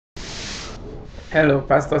Hello,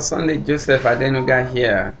 Pastor Sunday Joseph Adenuga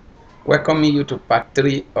here, welcoming you to part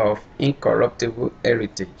 3 of Incorruptible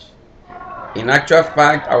Heritage. In actual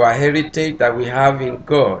fact, our heritage that we have in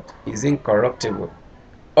God is incorruptible,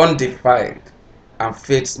 undefiled, and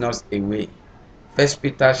fades not away. 1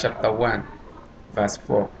 Peter chapter 1, verse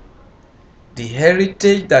 4. The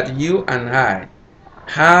heritage that you and I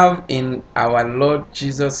have in our Lord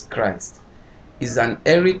Jesus Christ is an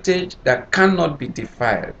heritage that cannot be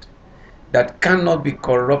defiled, that cannot be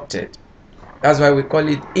corrupted. That's why we call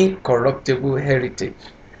it incorruptible heritage.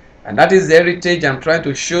 And that is the heritage I'm trying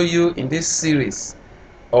to show you in this series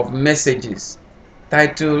of messages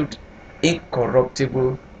titled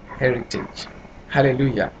Incorruptible Heritage.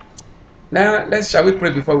 Hallelujah. Now, shall we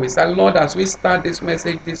pray before we start? Lord, as we start this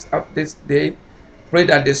message this day, pray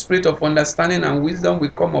that the spirit of understanding and wisdom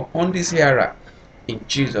will come upon this hearer. In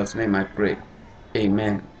Jesus' name I pray.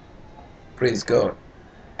 Amen. Praise God.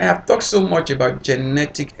 I have talked so much about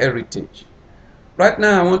genetic heritage. Right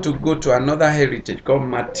now, I want to go to another heritage called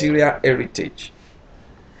material heritage.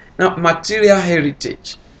 Now, material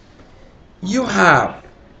heritage. You have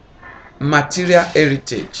material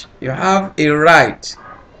heritage. You have a right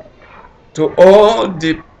to all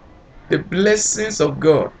the blessings of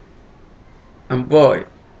God. And boy,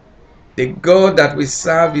 the God that we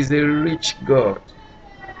serve is a rich God.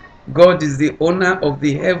 God is the owner of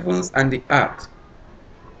the heavens and the earth.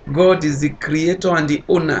 God is the creator and the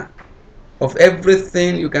owner of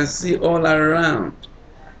everything you can see all around,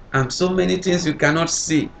 and so many things you cannot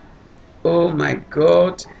see. Oh my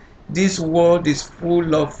God, this world is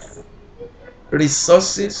full of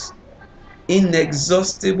resources,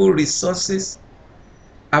 inexhaustible resources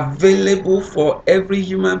available for every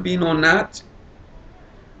human being on earth.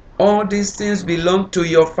 All these things belong to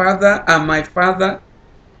your Father and my Father.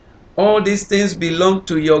 All these things belong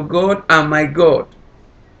to your God and my God.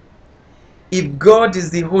 If God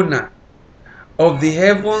is the owner of the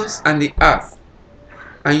heavens and the earth,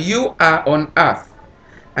 and you are on earth,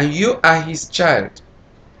 and you are his child,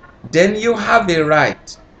 then you have a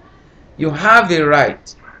right. You have a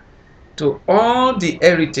right to all the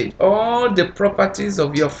heritage, all the properties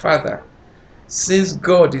of your father, since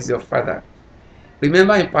God is your father.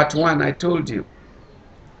 Remember in part 1 I told you,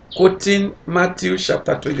 quoting Matthew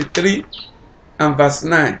chapter 23 and verse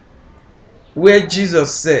 9, where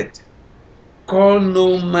Jesus said, "Call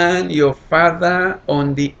no man your father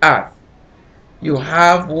on the earth. You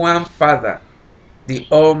have one Father, the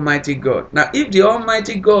Almighty God." Now, if the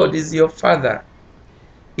Almighty God is your Father,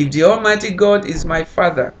 if the Almighty God is my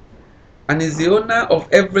Father and is the owner of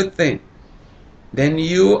everything, then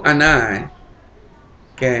you and I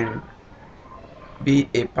can be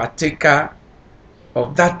a partaker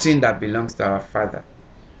of that thing that belongs to our Father.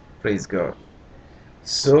 Praise God.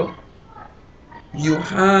 So, you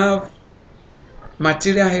have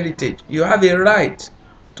material heritage. You have a right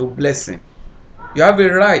to blessing. You have a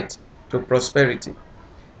right to prosperity.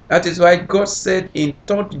 That is why God said in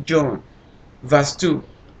 3 John verse 2,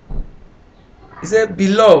 he said,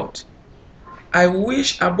 "Beloved, I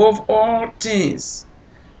wish above all things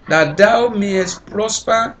that thou mayest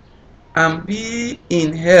prosper and be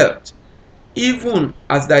in health, even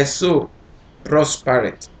as thy soul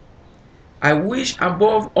prospereth." I wish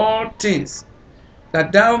above all things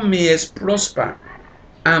that thou mayest prosper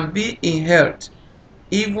and be in health,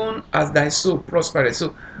 even as thy soul prospereth.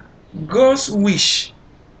 So God's wish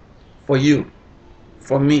for you,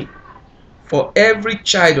 for me, for every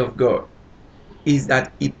child of God is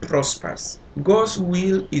that he prospers. God's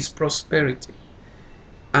will is prosperity.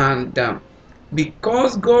 And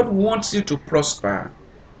because God wants you to prosper,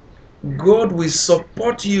 God will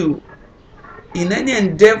support you in any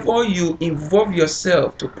endeavor you involve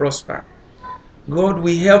yourself to prosper. God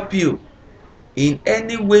will help you in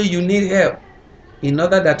any way you need help in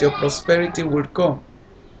order that your prosperity will come.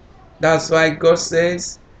 That's why God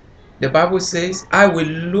says, the Bible says, "I will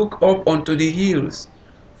look up unto the hills,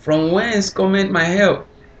 from whence cometh my help.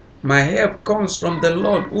 My help comes from the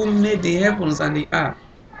Lord who made the heavens and the earth."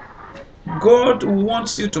 God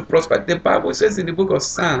wants you to prosper. The Bible says in the book of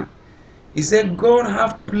Psalms, he said, God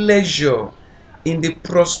have pleasure in the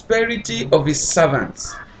prosperity of his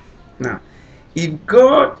servants. Now, if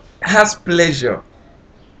God has pleasure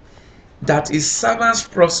that his servants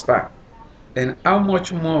prosper, then how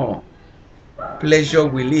much more pleasure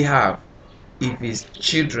will he have if his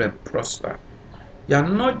children prosper? You are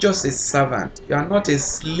not just a servant. You are not a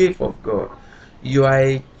slave of God. You are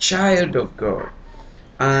a child of God.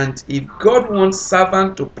 And if God wants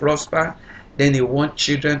servants to prosper, then he wants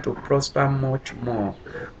children to prosper much more.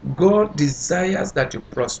 God desires that you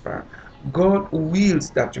prosper. God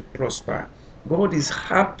wills that you prosper. God is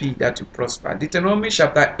happy that you prosper. Deuteronomy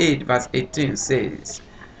chapter 8 verse 18 says,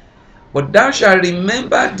 "But thou shalt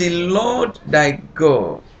remember the Lord thy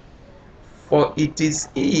God, for it is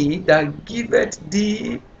he that giveth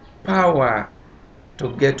thee power to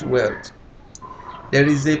get wealth." There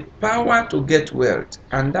is a power to get wealth,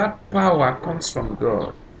 and that power comes from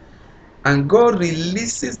God. And God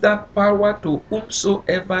releases that power to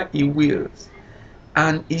whomsoever he wills.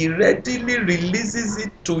 And he readily releases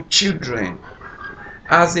it to children.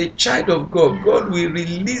 As a child of God, God will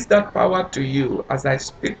release that power to you. As I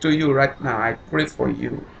speak to you right now, I pray for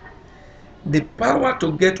you. The power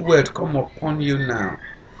to get wealth come upon you now.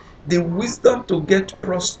 The wisdom to get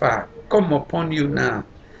prosper come upon you now.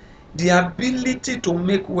 The ability to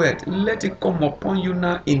make wealth, let it come upon you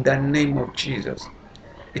now in the name of Jesus.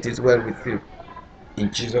 It is well with you. In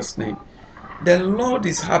Jesus' name. The Lord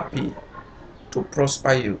is happy to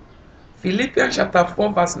prosper you. Philippians chapter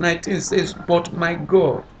 4 verse 19 says, "But my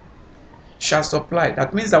God shall supply."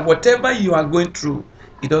 That means that whatever you are going through,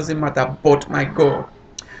 it doesn't matter, but my God.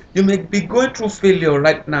 You may be going through failure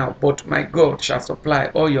right now, but my God shall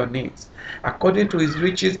supply all your needs according to his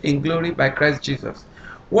riches in glory by Christ Jesus.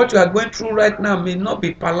 What you are going through right now may not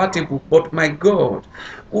be palatable, but my God,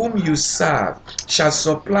 whom you serve, shall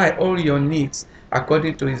supply all your needs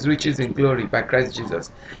according to his riches in glory by Christ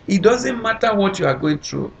Jesus. It doesn't matter what you are going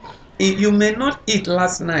through. You may not eat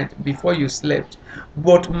last night before you slept,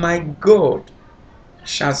 but my God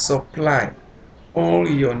shall supply all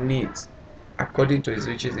your needs according to his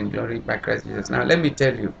riches in glory by Christ Jesus. Now let me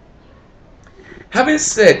tell you, having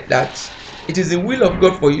said that it is the will of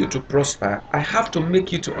God for you to prosper, I have to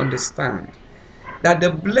make you to understand that the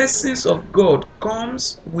blessings of God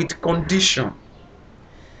comes with condition.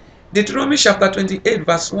 Deuteronomy chapter 28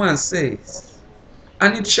 verse 1 says,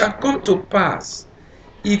 "And it shall come to pass,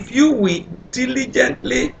 if you will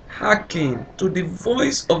diligently hearken to the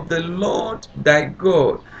voice of the Lord thy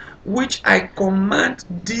God, which I command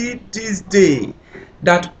thee this day,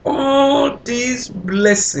 that all these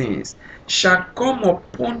blessings shall come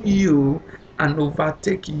upon you and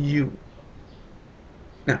overtake you."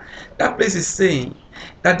 Now, that place is saying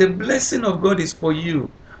that the blessing of God is for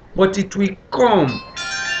you, but it will come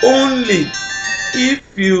only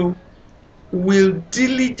if you will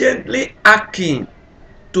diligently hearken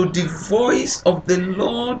to the voice of the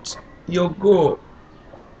Lord your God,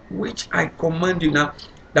 which I command you. Now,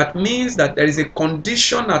 that means that there is a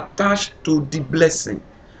condition attached to the blessing.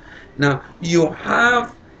 Now, you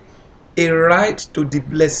have a right to the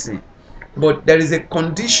blessing, but there is a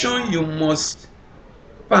condition you must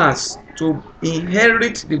pass to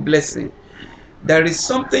inherit the blessing. There is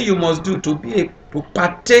something you must do to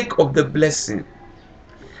partake of the blessing.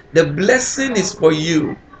 The blessing is for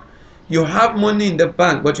you. You have money in the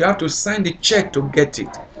bank, but you have to sign the check to get it.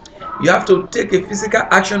 You have to take a physical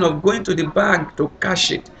action of going to the bank to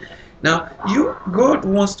cash it. Now, God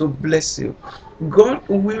wants to bless you. God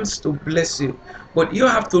wills to bless you. But you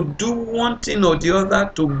have to do one thing or the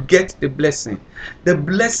other to get the blessing. The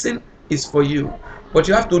blessing is for you, but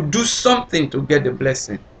you have to do something to get the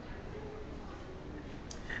blessing.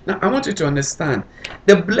 Now, I want you to understand,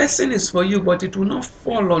 the blessing is for you, but it will not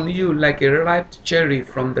fall on you like a ripe cherry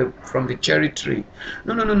from the cherry tree.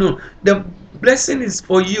 No, no, no, no. The blessing is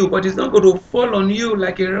for you, but it's not going to fall on you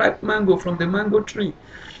like a ripe mango from the mango tree.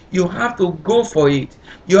 You have to go for it.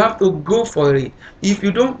 You have to go for it. If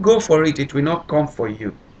you don't go for it, it will not come for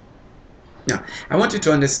you. Now, I want you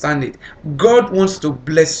to understand it. God wants to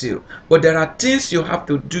bless you, but there are things you have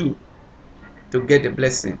to do to get the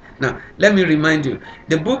blessing. Now, let me remind you,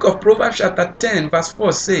 the book of Proverbs chapter 10 verse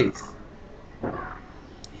 4 says,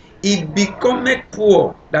 "It becometh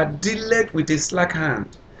poor that dealeth with a slack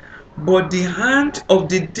hand, but the hand of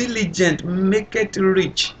the diligent maketh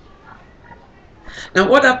rich." Now,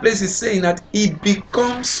 what that place is saying, that it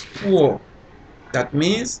becomes poor. That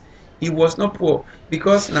means he was not poor.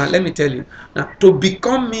 Because, now let me tell you, now to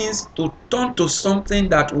become means to turn to something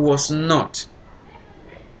that was not.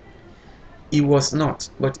 He was not,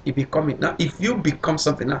 but he become it. Now, if you become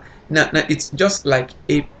something, now it's just like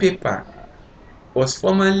a paper was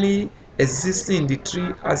formerly existing in the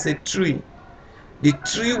tree as a tree. The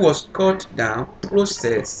tree was cut down,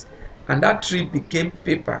 processed, and that tree became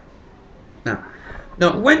paper. Now,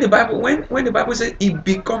 when the Bible says it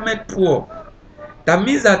becometh poor, that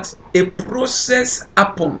means that a process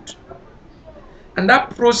happened, and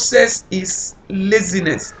that process is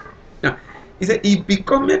laziness. Now, he said it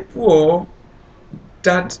becometh poor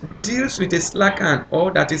that deals with a slack hand,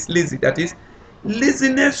 or that is lazy. That is,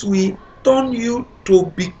 laziness will turn you to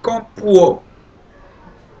become poor.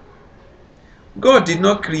 God did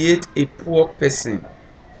not create a poor person.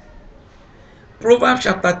 Proverbs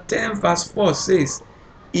chapter 10 verse 4 says,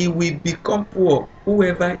 he will become poor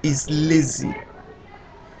whoever is lazy.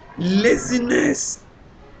 Laziness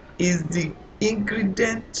is the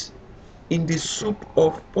ingredient in the soup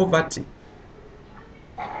of poverty.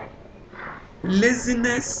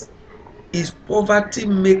 Laziness is poverty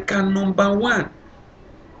maker number one.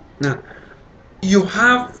 Now, you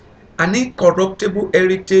have an incorruptible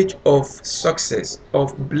heritage of success,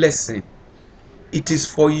 of blessing. It is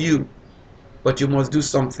for you, but you must do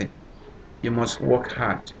something. You must work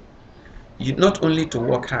hard. You not only to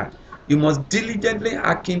work hard, you must diligently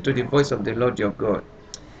hearken to the voice of the Lord your God.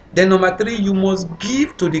 Then number three, you must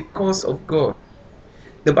give to the cause of God.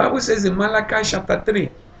 The Bible says in Malachi chapter 3,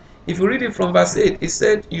 if you read it from verse 8, it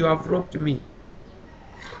said, you have robbed me.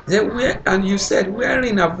 Then and you said,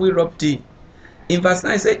 wherein have we robbed thee? In verse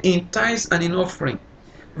 9, it said, in tithes and in offering.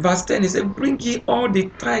 Verse 10, it said, bring ye all the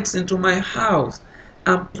tithes into my house,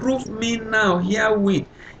 and prove me now herewith,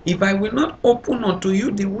 if I will not open unto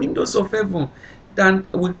you the windows of heaven, then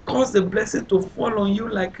will cause the blessing to fall on you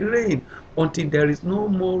like rain, until there is no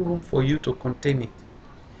more room for you to contain it.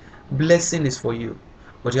 Blessing is for you,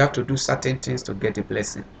 but you have to do certain things to get the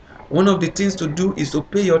blessing. One of the things to do is to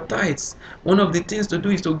pay your tithes. One of the things to do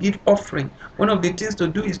is to give offering. One of the things to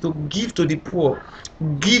do is to give to the poor.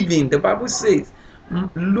 Giving, the Bible says,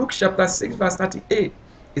 Luke chapter 6 verse 38,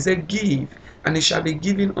 it said, give, and it shall be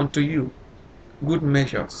given unto you. Good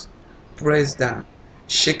measures, pressed down,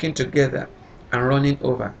 shaken together, and running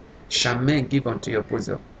over, shall men give unto your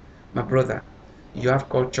bosom. My brother, you have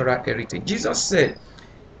cultural heritage. Jesus said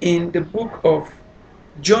in the book of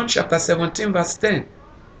John chapter 17 verse 10,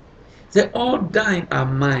 say, all thine are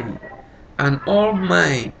mine, and all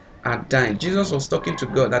mine are thine. Jesus was talking to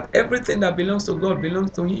God, that everything that belongs to God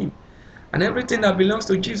belongs to him, and everything that belongs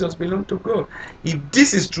to Jesus belongs to God. If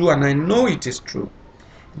this is true, and I know it is true,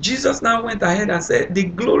 Jesus now went ahead and said, the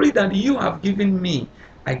glory that you have given me,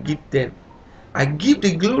 I give them. I give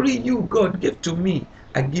the glory you, God, gave to me.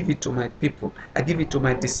 I give it to my people. I give it to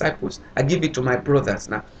my disciples. I give it to my brothers.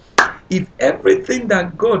 Now, if everything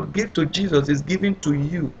that God gave to Jesus is given to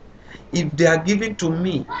you, if they are given to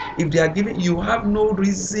me, if they are given, you have no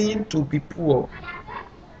reason to be poor.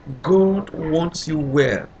 God wants you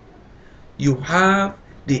well. You have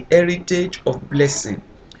the heritage of blessing.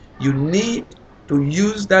 You need to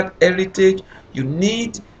use that heritage. You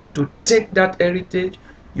need to take that heritage.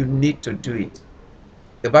 You need to do it.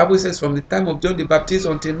 The Bible says, from the time of John the Baptist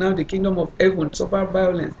until now, the kingdom of heaven suffer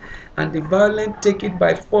violence, and the violent take it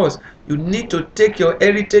by force. You need to take your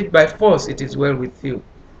heritage by force. It is well with you.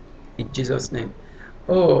 In Jesus' name.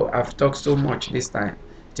 Oh, I've talked so much this time.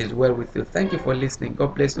 It is well with you. Thank you for listening.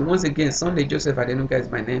 God bless you. Once again, Sunday Joseph Adenuga is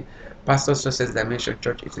my name. Pastor Success Dimension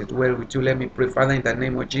Church. It is well with you. Let me pray. Father, in the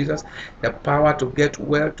name of Jesus, the power to get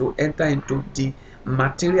well, to enter into the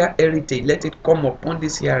material heritage, let it come upon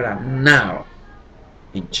this hearer now.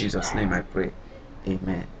 In Jesus' name I pray.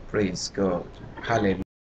 Amen. Praise God. Hallelujah.